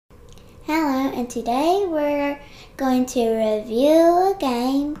Hello, and today we're going to review a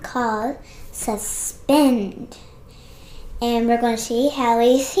game called Suspend. And we're going to see how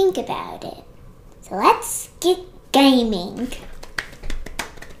we think about it. So let's get gaming.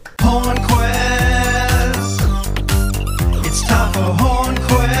 Horn Quest. It's time for Horn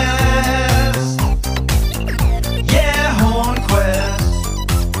Quest. Yeah, Horn Quest.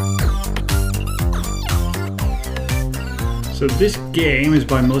 So this game is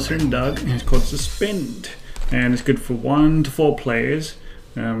by Melissa and Doug, and it's called Suspend, and it's good for 1 to 4 players.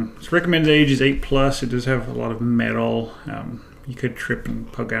 Its recommended age is 8+. It does have a lot of metal. You could trip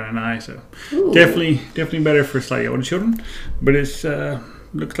and poke out an eye, so definitely better for slightly older children. But it's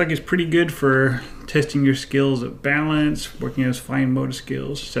looks like it's pretty good for testing your skills at balance, working on fine motor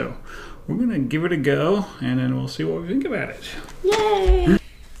skills. So we're gonna give it a go, and then we'll see what we think about it. Yay!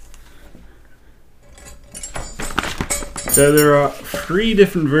 So there are 3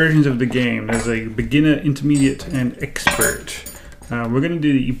 different versions of the game. There's a beginner, intermediate, and expert. We're going to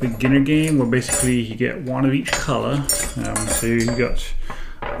do the beginner game where basically you get 1 of each color. So you got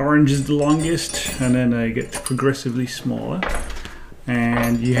orange is the longest, and then you get progressively smaller.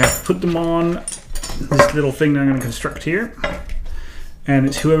 And you have to put them on this little thing that I'm going to construct here. And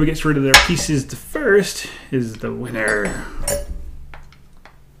it's whoever gets rid of their pieces the first is the winner.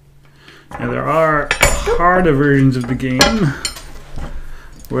 Now there are harder versions of the game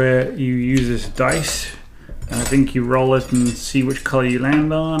where you use this dice, and I think you roll it and see which color you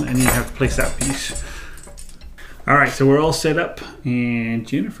land on, and you have to place that piece. Alright, so we're all set up, and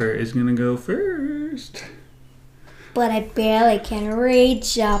Jennifer is gonna go first. But I barely can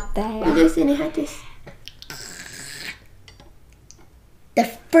reach up there. The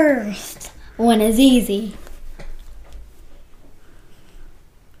first one is easy.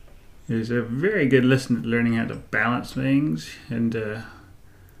 It's a very good lesson at learning how to balance things, and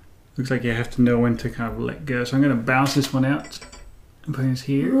looks like you have to know when to kind of let go. So I'm going to bounce this one out and put this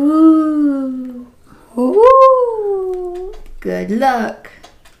here. Ooh. Ooh. Good luck.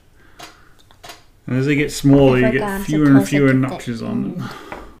 And as they get smaller, you get fewer and fewer notches on them.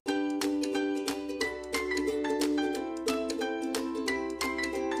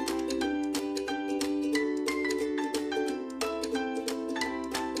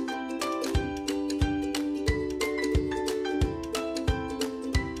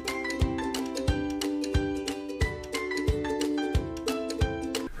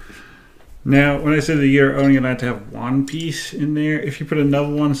 Now, when I said that you're only allowed to have 1 piece in there, if you put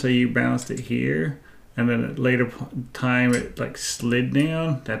another one, say you balanced it here, and then at a later time it like slid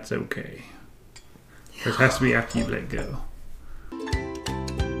down, that's okay. It has to be after you let go.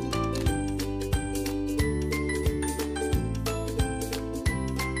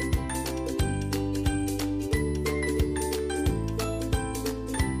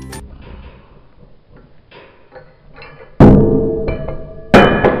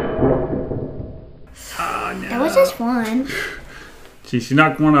 That was just one. See, she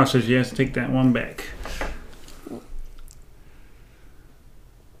knocked one off, so she has to take that one back.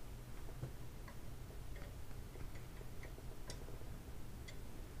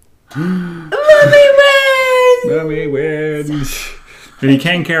 Mommy wins! Mommy wins! And you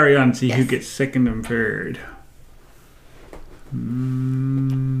can carry on and see who gets second and third.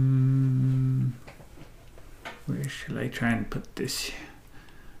 Where shall I try and put this?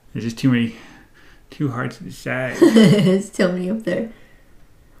 There's just too hard to decide. There's too many up there.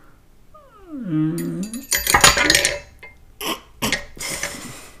 Now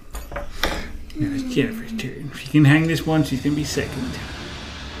it's Jennifer's turn. If she can hang this one, she's going to be second.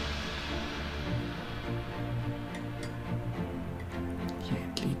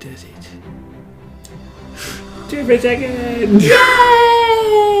 Gently does it. Jennifer second! Yay!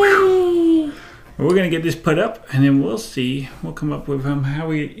 Well, we're going to get this put up, and then we'll see. We'll come up with how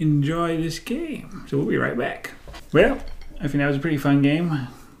we enjoy this game. So we'll be right back. Well, I think that was a pretty fun game.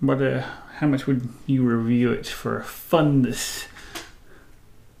 But how much would you review it for funness?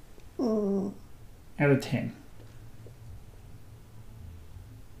 Ooh. Out of 10.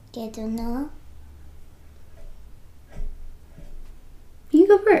 I don't know. You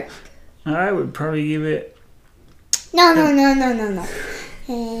go first. I would probably give it... No.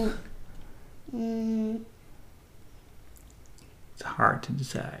 It's hard to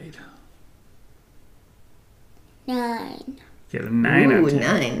decide. 9. Give it a 9 out of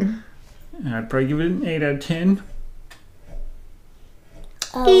 10. 9. I'd probably give it an 8 out of 10.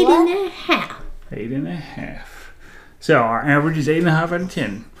 8.5. 8.5. So our average is 8.5 out of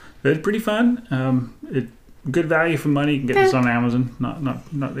 10. That's pretty fun. Good value for money. You can get this on Amazon.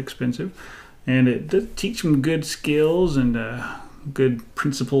 Not expensive. And it does teach some good skills and good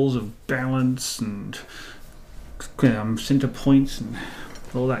principles of balance and center points and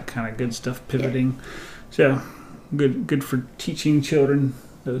all that kind of good stuff, pivoting. So good for teaching children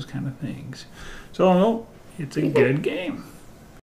those kind of things. So all in all, it's a good game.